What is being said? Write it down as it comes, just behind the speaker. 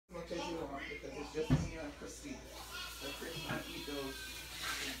just me and Christine. So Chris might eat those.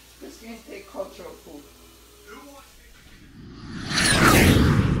 Christine take cultural food.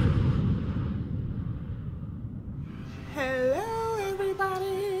 Hello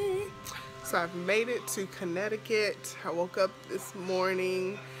everybody. So I've made it to Connecticut. I woke up this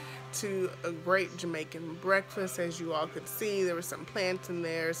morning to a great Jamaican breakfast. As you all could see, there were some plantain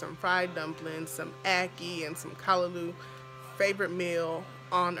there, some fried dumplings, some ackee, and some callaloo. Favorite meal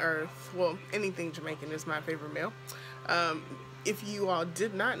on earth. Well, anything Jamaican is my favorite meal. If you all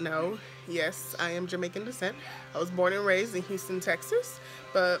did not know, yes, I am Jamaican descent. I was born and raised in Houston, Texas,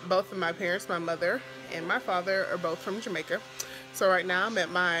 but both of my parents, my mother and my father, are both from Jamaica. So right now I'm at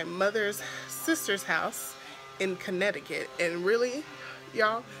my mother's sister's house in Connecticut, and really,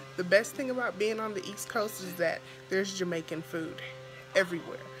 y'all, the best thing about being on the East Coast is that there's Jamaican food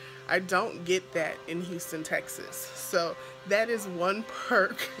everywhere. I don't get that in Houston, Texas. So that is one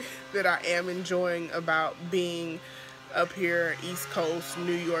perk that I am enjoying about being up here, East Coast,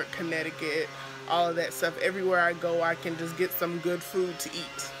 New York, Connecticut, all of that stuff. Everywhere I go, I can just get some good food to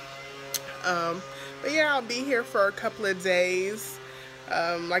eat. But yeah, I'll be here for a couple of days.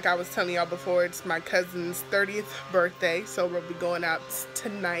 Like I was telling y'all before, it's my cousin's 30th birthday, so we'll be going out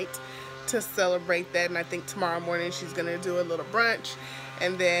tonight to celebrate that, and I think tomorrow morning she's gonna do a little brunch,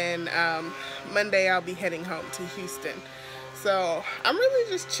 and then Monday I'll be heading home to Houston. So I'm really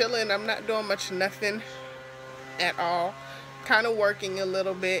just chilling. I'm not doing much nothing at all. Kind of working a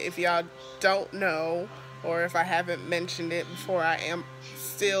little bit. If y'all don't know, or if I haven't mentioned it before, I am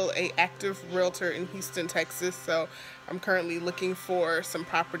still an active realtor in Houston, Texas. So I'm currently looking for some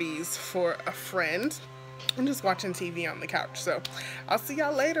properties for a friend. I'm just watching TV on the couch. So I'll see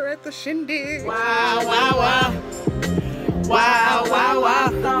y'all later at the shindig. Wow, wow, wow. Wow, wow, wow.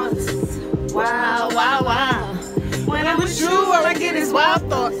 Thoughts. Wow, wow, wow. When I'm with you, all I get is wild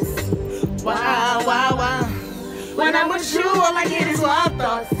thoughts. Wow, wow, wow. When I'm with you, all I get is wild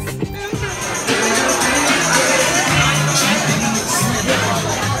thoughts.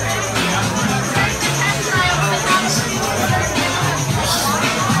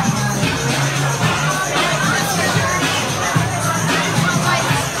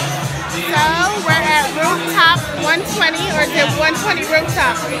 Rooftop 120, or is it 120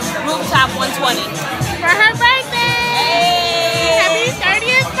 rooftop? Rooftop 120. For her birthday! Hey. Happy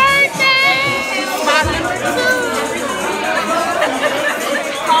 30th birthday! My number 2.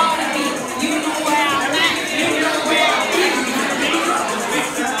 Call me. You know where I'm at. You know where I'm at.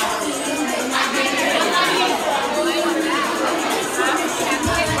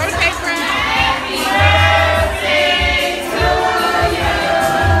 Birthday friend! Happy birthday to you!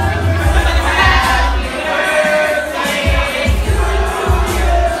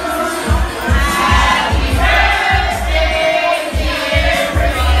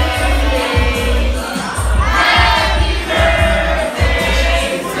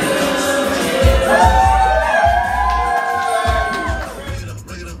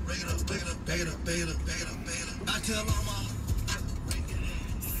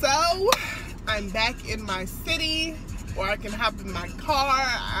 I'm back in my city, or I can hop in my car.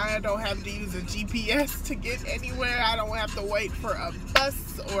 I don't have to use a GPS to get anywhere. I don't have to wait for a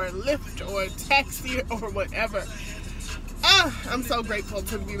bus or a Lyft or a taxi or whatever. I'm so grateful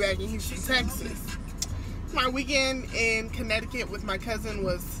to be back in Houston, Texas. My weekend in Connecticut with my cousin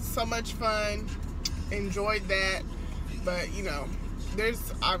was so much fun. Enjoyed that. But, you know,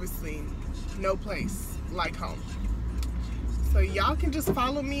 there's obviously no place like home. So y'all can just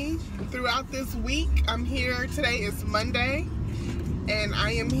follow me throughout this week. I'm here, today is Monday, and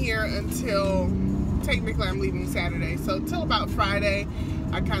I am here until, technically I'm leaving Saturday, so till about Friday.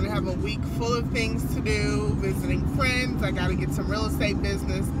 I kind of have a week full of things to do, visiting friends. I got to get some real estate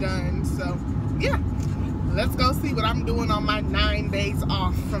business done. So yeah, let's go see what I'm doing on my 9 days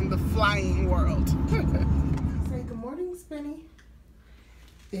off from the flying world. Say good morning, Spinny.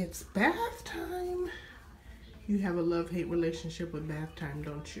 It's bath time. You have a love-hate relationship with bath time,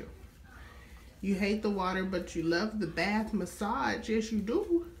 don't you? You hate the water, but you love the bath massage. Yes, you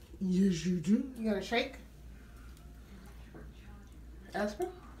do. Yes, you do. You gonna shake? Aspen?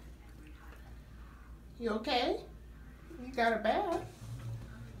 You okay? You got a bath.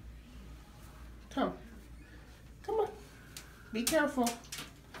 Come. Come on. Be careful.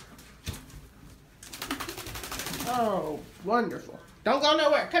 Oh, wonderful. Don't go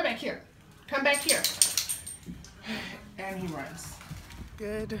nowhere. Come back here. Come back here. And he runs.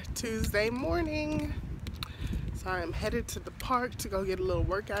 Good Tuesday morning. So I am headed to the park to go get a little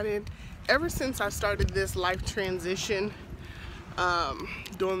workout in. Ever since I started this life transition,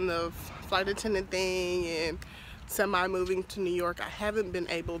 doing the flight attendant thing and semi-moving to New York, I haven't been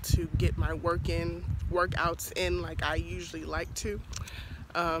able to get my workouts in like I usually like to.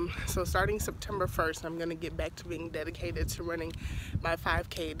 So starting September 1st, I'm gonna get back to being dedicated to running my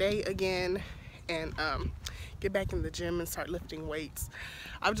 5K a day again, and get back in the gym and start lifting weights.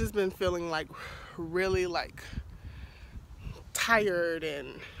 I've just been feeling like really like tired,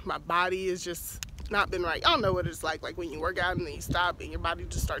 and my body is just not been right. I don't know what it's like when you work out and then you stop and your body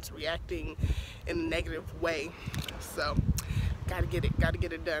just starts reacting in a negative way. So gotta get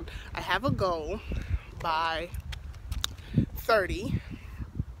it done. I have a goal by 30,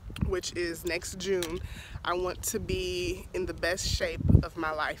 which is next June. I want to be in the best shape of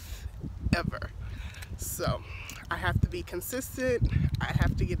my life ever. So I have to be consistent. I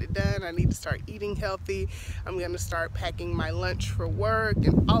have to get it done. I need to start eating healthy. I'm gonna start packing my lunch for work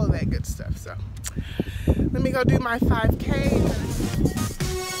and all of that good stuff. So let me go do my 5K.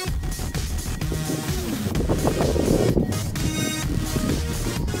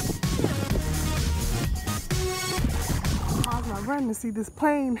 Pause my run to see this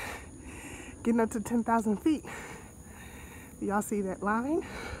plane getting up to 10,000 feet. Do y'all see that line?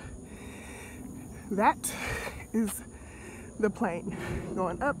 That is the plane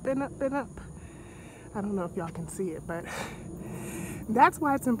going up and up and up. I don't know if y'all can see it, but that's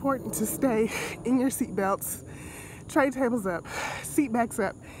why it's important to stay in your seat belts, tray tables up, seat backs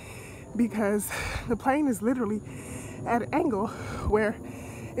up, because the plane is literally at an angle where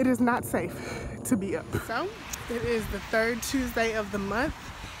it is not safe to be up. So it is the 3rd Tuesday of the month,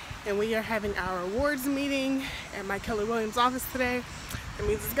 and we are having our awards meeting at my Keller Williams office today. That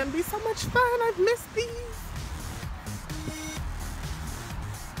means it's gonna be so much fun. I've missed these.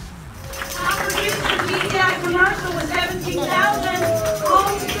 Our producer GDI commercial was 17,000.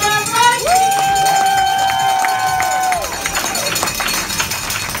 Home celebration.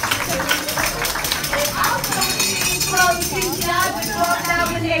 Also from GDI was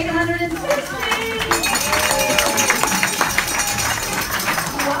 4,860.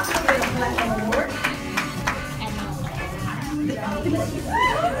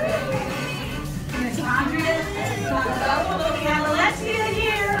 Miss Andrea, we have Alexia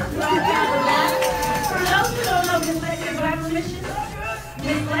here. For those who don't know Miss Alexia, do I have permission?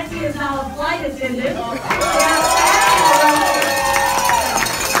 Miss Alexia is now a flight attendant.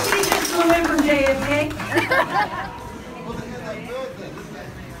 She just flew in from JFK.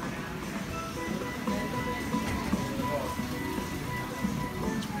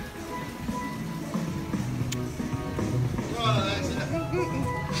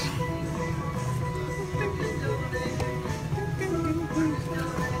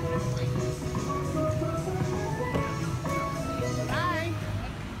 Bye.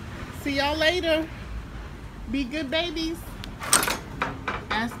 See y'all later. Be good babies.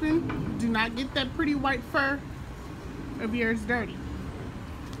 Aspen, do not get that pretty white fur of yours dirty.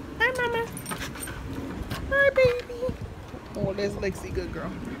 Bye, Mama. Bye, baby. Oh, there's Lexi. Good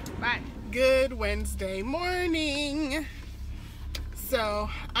girl. Bye. Good Wednesday morning. So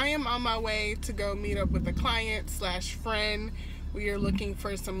I am on my way to go meet up with a client slash friend. We are looking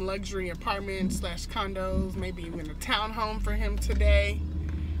for some luxury apartments slash condos, maybe even a townhome for him today.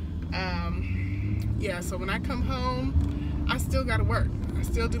 Yeah, so when I come home, I still gotta work. I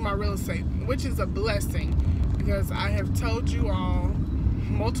still do my real estate, which is a blessing, because I have told you all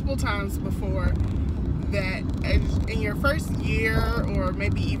multiple times before that in your first year, or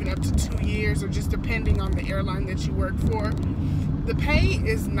maybe even up to 2 years, or just depending on the airline that you work for, the pay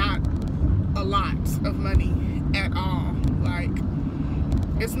is not a lot of money at all. Like,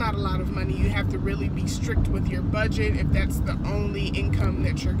 it's not a lot of money. You have to really be strict with your budget if that's the only income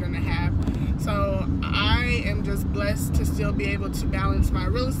that you're gonna have. So I am just blessed to still be able to balance my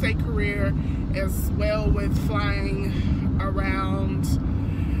real estate career as well with flying around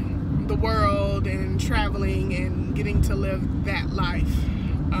the world and traveling and getting to live that life.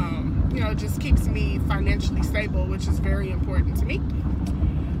 You know, it just keeps me financially stable, which is very important to me.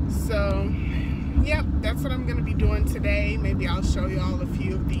 So yep, that's what I'm going to be doing today. Maybe I'll show you all a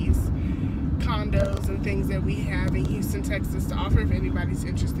few of these condos and things that we have in Houston, Texas to offer if anybody's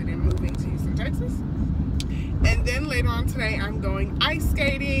interested in moving to Houston, Texas. And then later on today, I'm going ice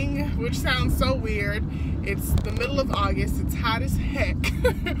skating, which sounds so weird. It's the middle of August, it's hot as heck,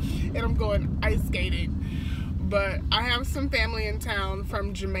 and I'm going ice skating. But I have some family in town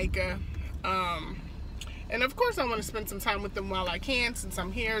from Jamaica, and of course I want to spend some time with them while I can, since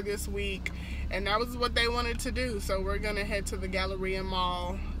I'm here this week, and that was what they wanted to do. So we're gonna head to the Galleria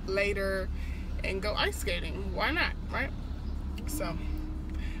Mall later and go ice skating. Why not, right? So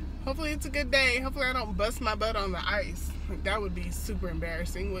hopefully it's a good day. Hopefully I don't bust my butt on the ice. Like, that would be super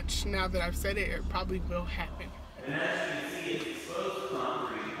embarrassing, which now that I've said it, it probably will happen And as you can see, it's exposed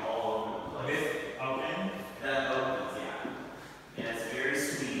concrete all over the place. This open? That opens, yeah. And it's very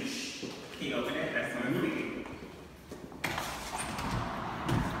squeamish. Can you open it? That's my movie.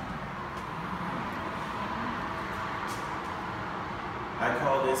 I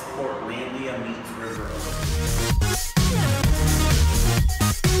call this Portlandia meets River Oaks.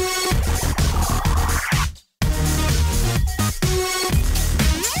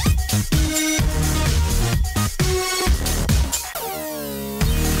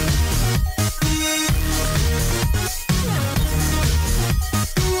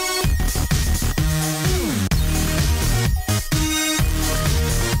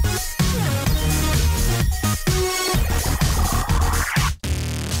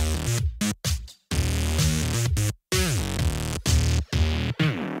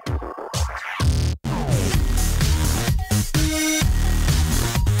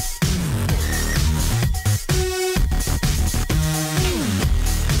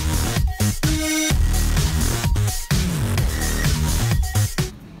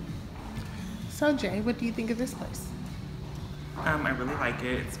 So Jay, what do you think of this place? I really like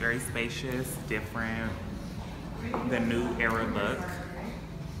it. It's very spacious, different, the new era look.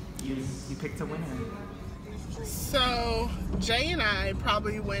 You picked a winner. So Jay and I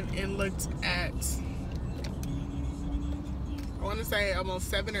probably went and looked at, I want to say almost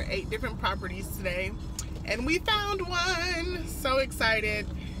 7 or 8 different properties today, and we found one. So excited.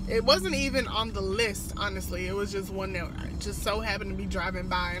 It wasn't even on the list, honestly. It was just one that just so happened to be driving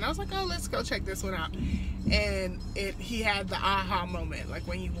by, and I was like, oh, let's go check this one out. And he had the aha moment, like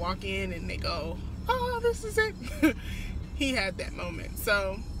when you walk in and they go, oh, this is it. He had that moment.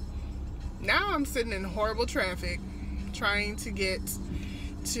 So now I'm sitting in horrible traffic trying to get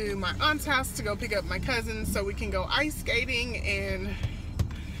to my aunt's house to go pick up my cousin so we can go ice skating, and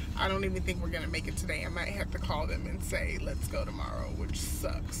I don't even think we're gonna make it today. I might have to call them and say let's go tomorrow, which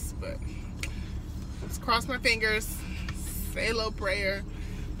sucks, but let's cross my fingers, say a little prayer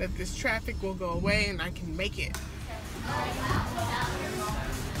that this traffic will go away and I can make it.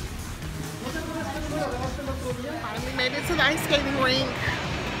 Finally made it to the ice skating rink.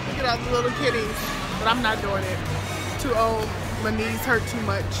 Look at all the little kitties, but I'm not doing it. Too old, my knees hurt too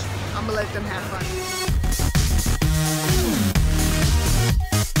much. I'm gonna let them have fun.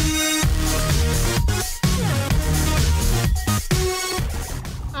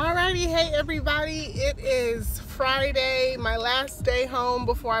 Alrighty, hey everybody, it is Friday, my last day home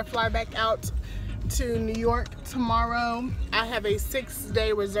before I fly back out to New York tomorrow. I have a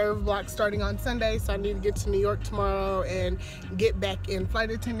 6-day reserve block starting on Sunday, so I need to get to New York tomorrow and get back in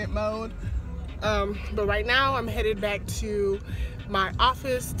flight attendant mode. But right now I'm headed back to my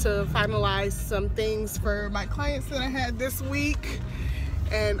office to finalize some things for my clients that I had this week.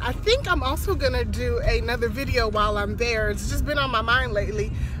 And I think I'm also gonna do another video while I'm there. It's just been on my mind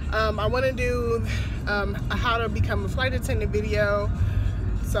lately. I wanna do a how to become a flight attendant video.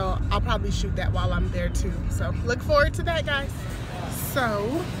 So I'll probably shoot that while I'm there too. So look forward to that, guys.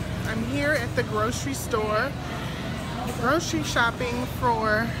 So I'm here at the grocery store, grocery shopping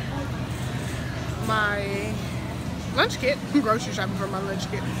for my lunch kit. Grocery shopping for my lunch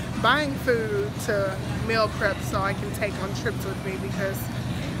kit. Buying food to meal prep so I can take on trips with me, because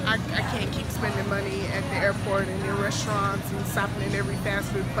I can't keep spending money at the airport and in restaurants and stopping in every fast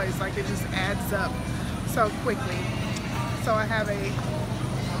food place. Like, it just adds up so quickly. So I have a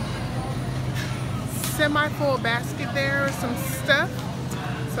semi-full basket there of some stuff.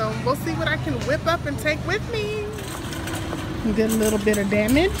 So we'll see what I can whip up and take with me. Did a little bit of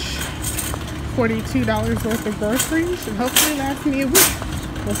damage. $42 worth of groceries should hopefully last me a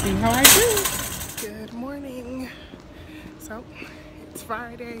week. We'll see how I do. Good morning. So it's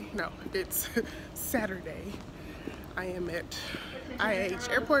Friday. No, it's Saturday. I am at IH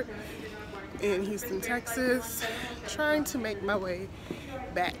Airport in Houston, Texas, trying to make my way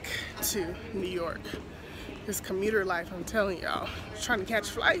back to New York. This commuter life, I'm telling y'all, trying to catch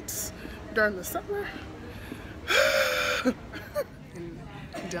flights during the summer.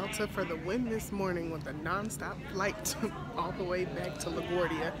 And Delta for the win this morning with a non-stop flight all the way back to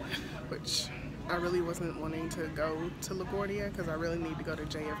LaGuardia, which I really wasn't wanting to go to LaGuardia because I really need to go to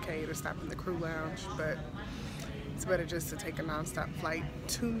JFK to stop in the crew lounge, but it's better just to take a non-stop flight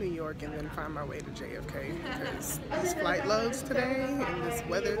to New York and then find my way to JFK, because these flight loads today and this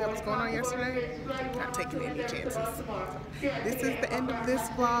weather that was going on yesterday, not taking any chances. So this is the end of this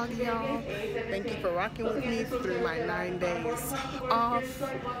vlog, y'all. Thank you for rocking with me through my 9 days off.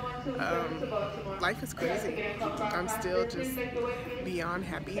 Life is crazy. I'm still just beyond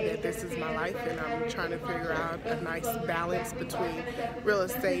happy that this is my life, and I'm trying to figure out a nice balance between real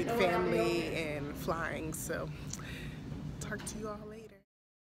estate, family, and flying. So talk to you all later.